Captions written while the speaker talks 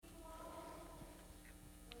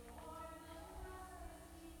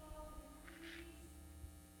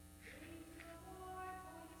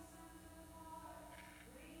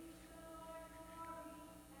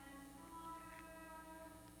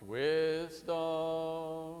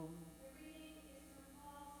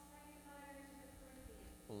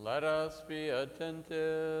Let us be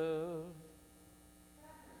attentive.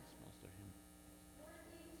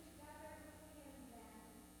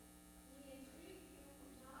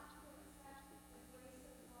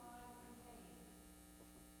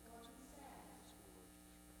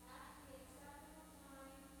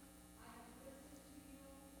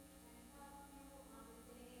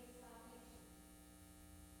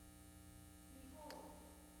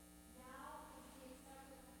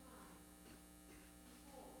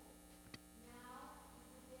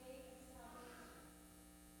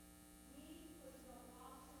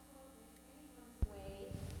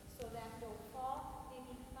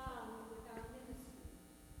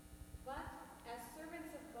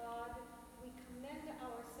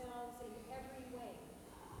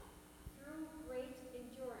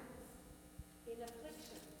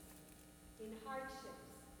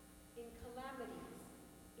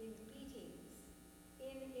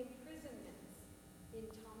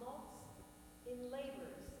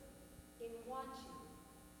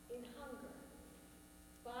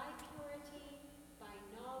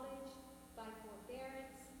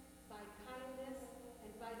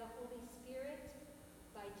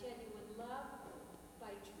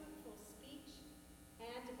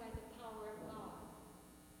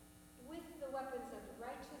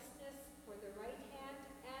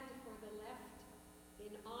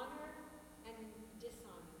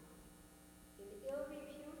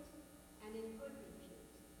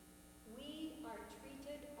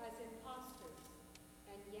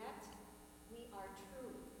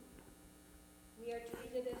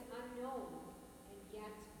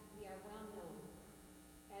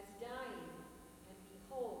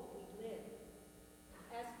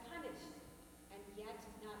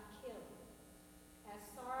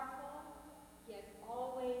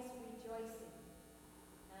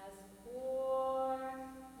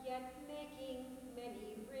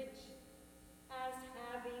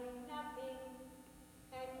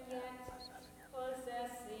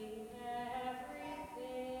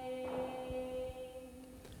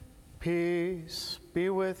 Peace be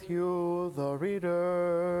with you, the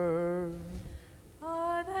reader.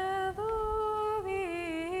 Alleluia,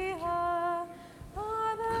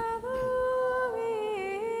 alleluia,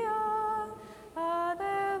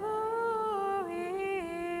 alleluia.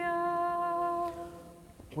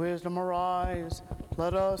 Wisdom arise,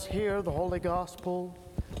 let us hear the holy gospel.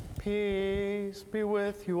 Peace be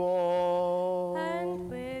with you all. And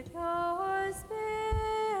with your spirit.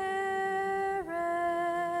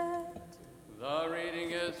 The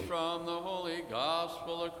reading is from the Holy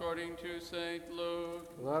Gospel according to St. Luke.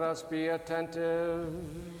 Let us be attentive.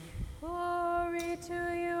 Glory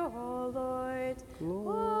to you, O Lord.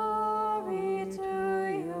 Glory to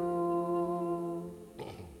you.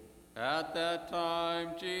 At that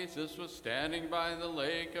time, Jesus was standing by the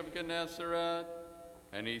lake of Gennesaret,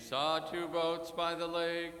 and he saw two boats by the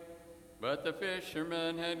lake, but the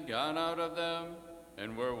fishermen had gone out of them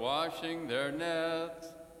and were washing their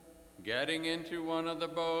nets. Getting into one of the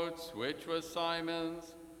boats, which was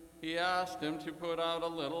Simon's, he asked him to put out a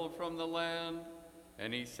little from the land,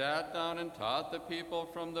 and he sat down and taught the people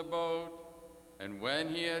from the boat. And when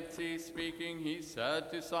he had ceased speaking, he said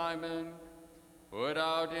to Simon, "Put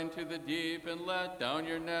out into the deep and let down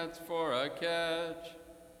your nets for a catch."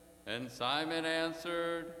 And Simon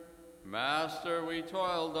answered, "Master, we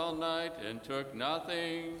toiled all night and took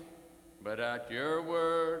nothing, but at your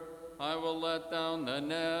word I will let down the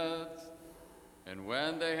nets." And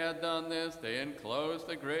when they had done this, they enclosed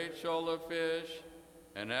a great shoal of fish,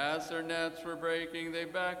 and as their nets were breaking, they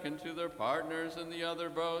beckoned to their partners in the other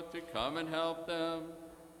boat to come and help them.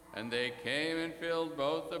 And they came and filled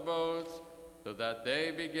both the boats, so that they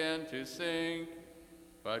began to sink.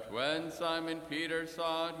 But when Simon Peter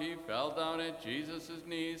saw it, he fell down at Jesus'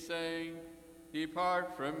 knees, saying,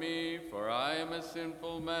 "Depart from me, for I am a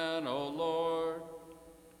sinful man, O Lord."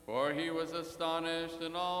 For he was astonished,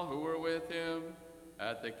 and all who were with him,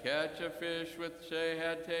 at the catch of fish which they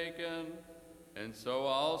had taken. And so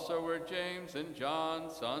also were James and John,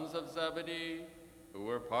 sons of Zebedee, who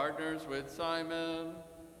were partners with Simon.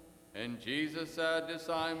 And Jesus said to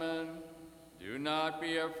Simon, "Do not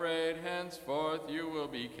be afraid, henceforth you will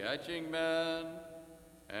be catching men."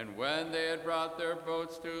 And when they had brought their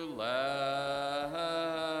boats to land,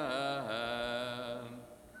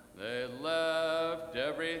 they left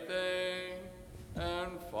everything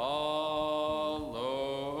and followed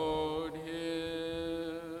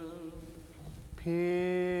him.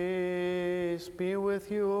 Peace be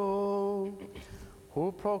with you,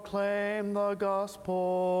 who proclaim the gospel.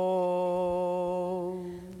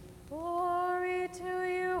 Glory to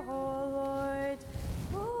you, O Lord.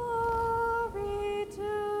 Glory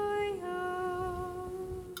to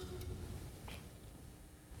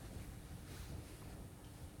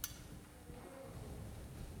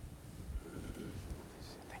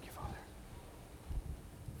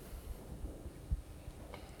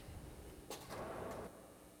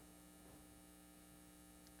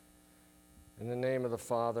In the name of the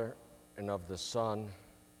Father, and of the Son,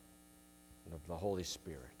 and of the Holy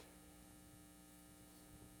Spirit.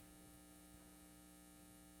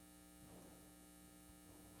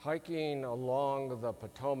 Hiking along the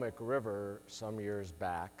Potomac River some years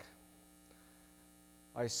back,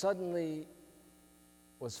 I suddenly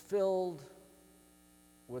was filled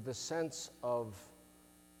with a sense of,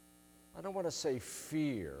 I don't want to say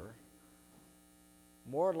fear,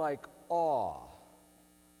 more like awe.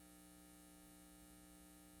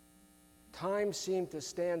 Time seemed to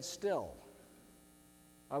stand still.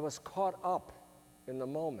 I was caught up in the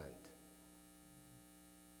moment.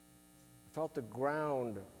 I felt the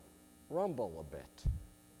ground rumble a bit.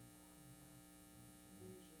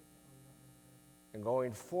 And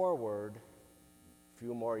going forward a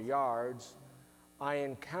few more yards, I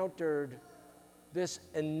encountered this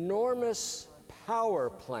enormous power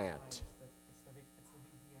plant,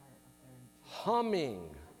 humming,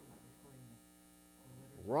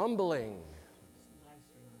 rumbling.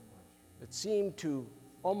 It seemed to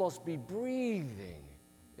almost be breathing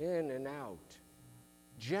in and out,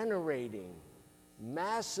 generating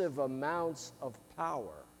massive amounts of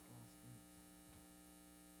power.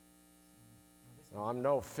 Now, I'm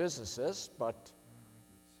no physicist, but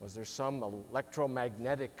was there some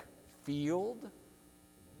electromagnetic field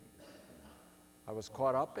I was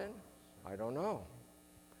caught up in? I don't know.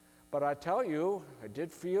 But I tell you, I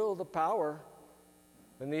did feel the power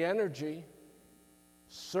and the energy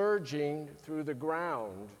surging through the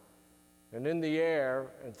ground and in the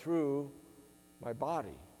air and through my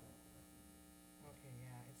body. Okay, yeah,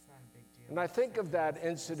 it's not a big deal. And I think of that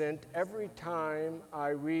incident every time I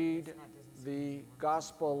read the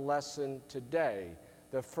gospel lesson today,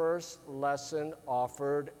 the first lesson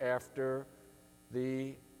offered after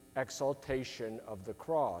the exaltation of the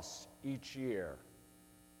cross each year.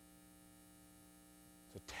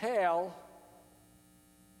 It's a tale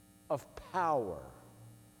of power,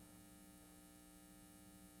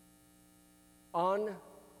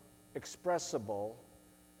 unexpressible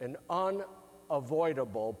and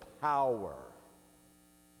unavoidable power.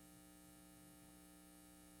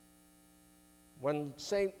 When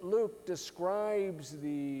St. Luke describes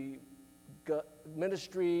the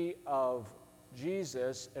ministry of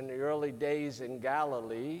Jesus in the early days in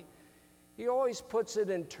Galilee, he always puts it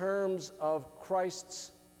in terms of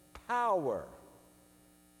Christ's power.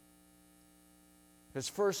 His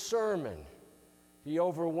first sermon, he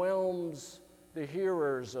overwhelms the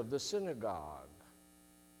hearers of the synagogue.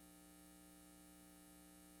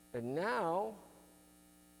 And now,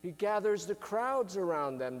 he gathers the crowds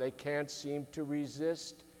around them. They can't seem to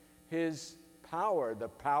resist his power, the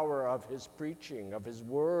power of his preaching, of his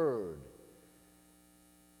word.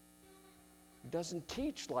 He doesn't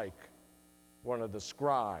teach like one of the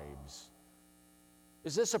scribes.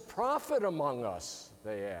 Is this a prophet among us?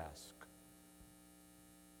 They ask.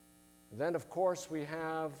 Then, of course, we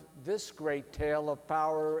have this great tale of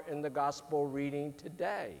power in the gospel reading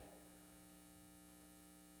today.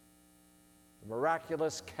 The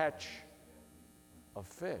miraculous catch of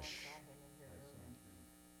fish.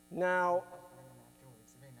 Now,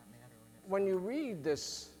 when you read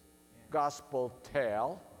this gospel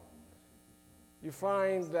tale, you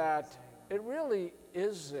find that it really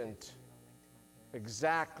isn't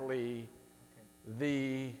exactly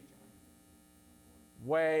the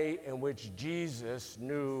way in which Jesus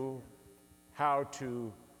knew how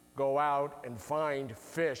to go out and find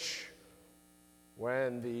fish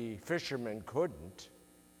when the fishermen couldn't.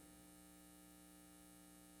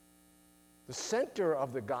 The center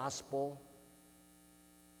of the gospel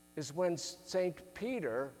is when St.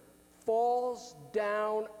 Peter falls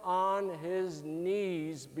down on his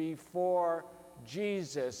knees before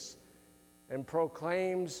Jesus and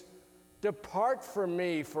proclaims, "Depart from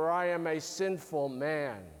me, for I am a sinful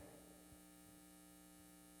man."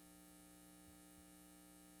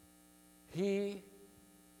 He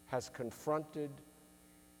has confronted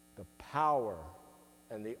the power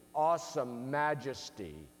and the awesome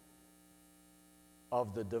majesty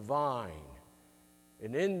of the divine.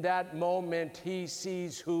 And in that moment, he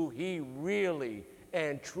sees who he really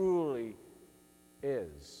and truly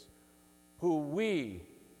is, who we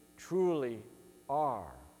truly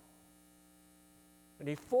are. And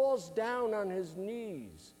he falls down on his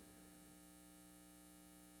knees.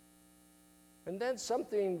 And then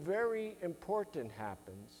something very important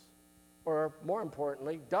happens, or more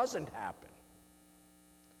importantly, doesn't happen.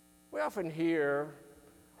 We often hear,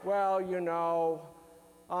 well, you know,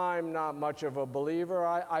 I'm not much of a believer.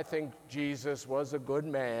 I think Jesus was a good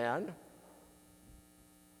man.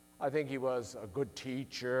 I think he was a good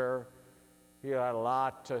teacher. He had a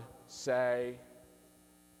lot to say.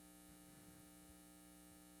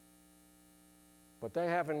 But they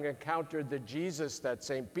haven't encountered the Jesus that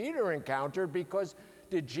St. Peter encountered, because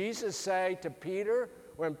did Jesus say to Peter,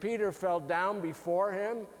 when Peter fell down before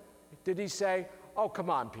him, did he say, "Oh, come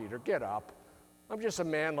on, Peter, get up. I'm just a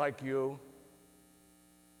man like you"?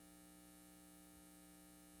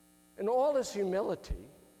 In all his humility,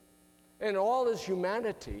 in all his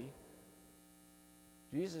humanity,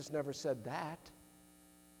 Jesus never said that.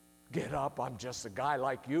 "Get up, I'm just a guy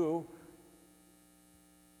like you."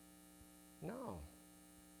 No,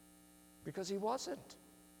 because he wasn't.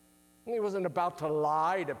 He wasn't about to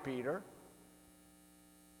lie to Peter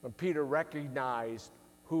when Peter recognized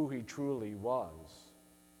who he truly was.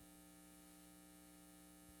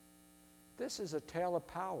 This is a tale of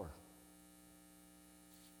power.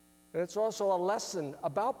 And it's also a lesson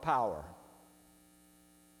about power.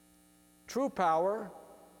 True power,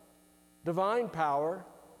 divine power,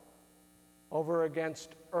 over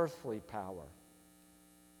against earthly power.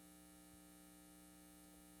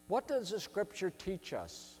 What does the Scripture teach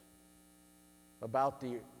us about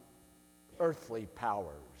the earthly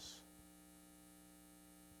powers?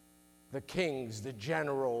 The kings, the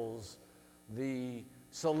generals, the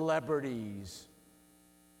celebrities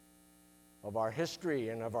of our history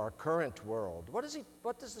and of our current world. What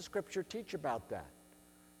does the Scripture teach about that?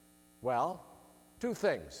 Well, two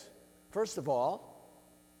things. First of all,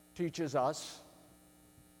 teaches us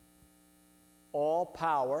all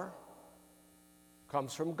power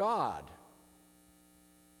comes from God.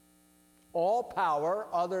 All power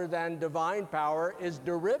other than divine power is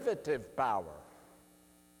derivative power.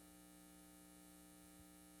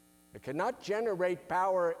 It cannot generate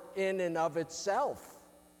power in and of itself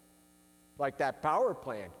like that power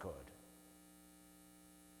plant could.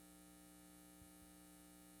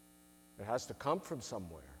 It has to come from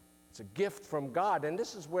somewhere. It's a gift from God. And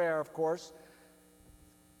this is where, of course,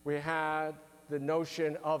 we had the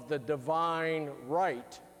notion of the divine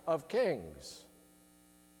right of kings.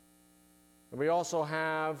 And we also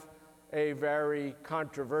have a very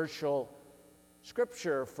controversial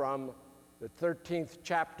scripture from the 13th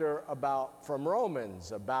chapter from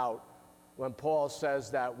Romans, about when Paul says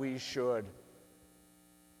that we should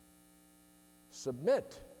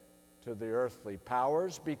submit to the earthly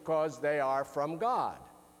powers because they are from God.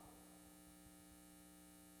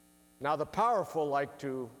 Now, the powerful like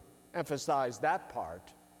to emphasize that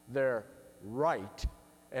part, their right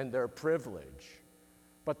and their privilege.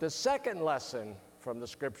 But the second lesson from the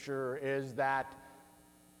Scripture is that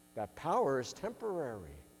power is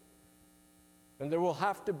temporary. And there will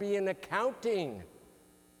have to be an accounting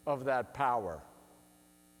of that power,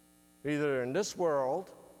 either in this world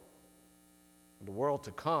or the world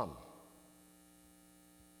to come.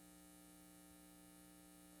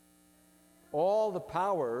 All the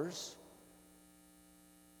powers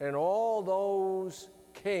and all those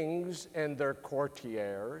kings and their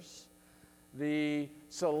courtiers, the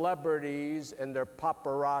celebrities and their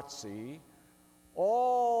paparazzi,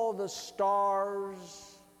 all the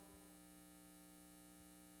stars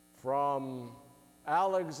from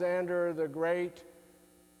Alexander the Great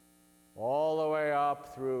all the way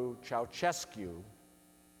up through Ceausescu,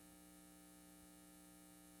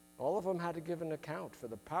 all of them had to give an account for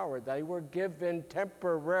the power they were given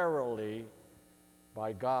temporarily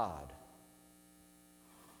by God.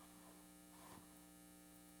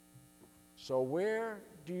 So where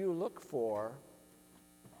do you look for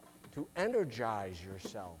to energize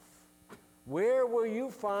yourself? Where will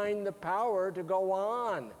you find the power to go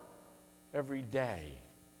on every day?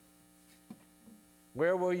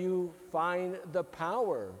 Where will you find the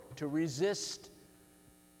power to resist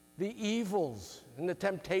the evils and the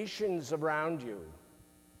temptations around you?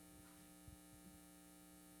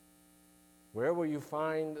 Where will you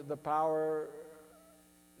find the power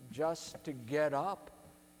just to get up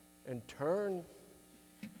and turn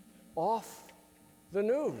off the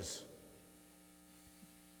news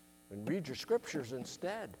and read your scriptures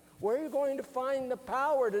instead? Where are you going to find the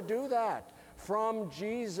power to do that? From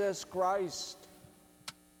Jesus Christ.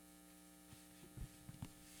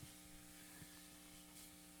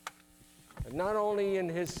 And not only in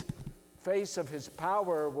his face of his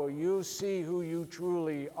power will you see who you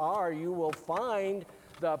truly are, you will find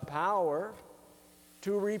the power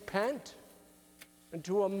to repent and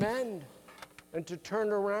to amend and to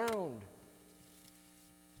turn around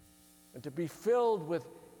and to be filled with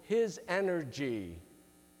his energy,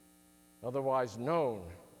 otherwise known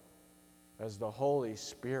as the Holy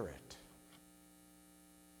Spirit.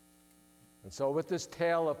 And so with this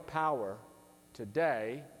tale of power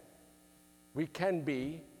today, we can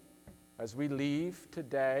be, as we leave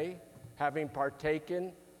today, having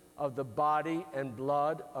partaken of the body and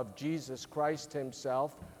blood of Jesus Christ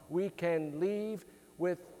himself, we can leave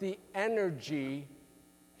with the energy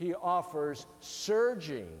he offers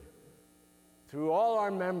surging through all our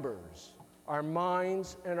members, our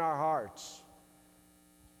minds, and our hearts,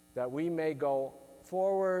 that we may go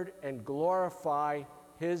forward and glorify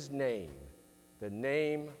his name, the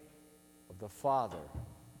name of the Father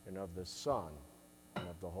and of the Son and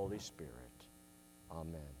of the Holy Spirit.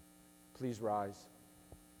 Amen. Please rise.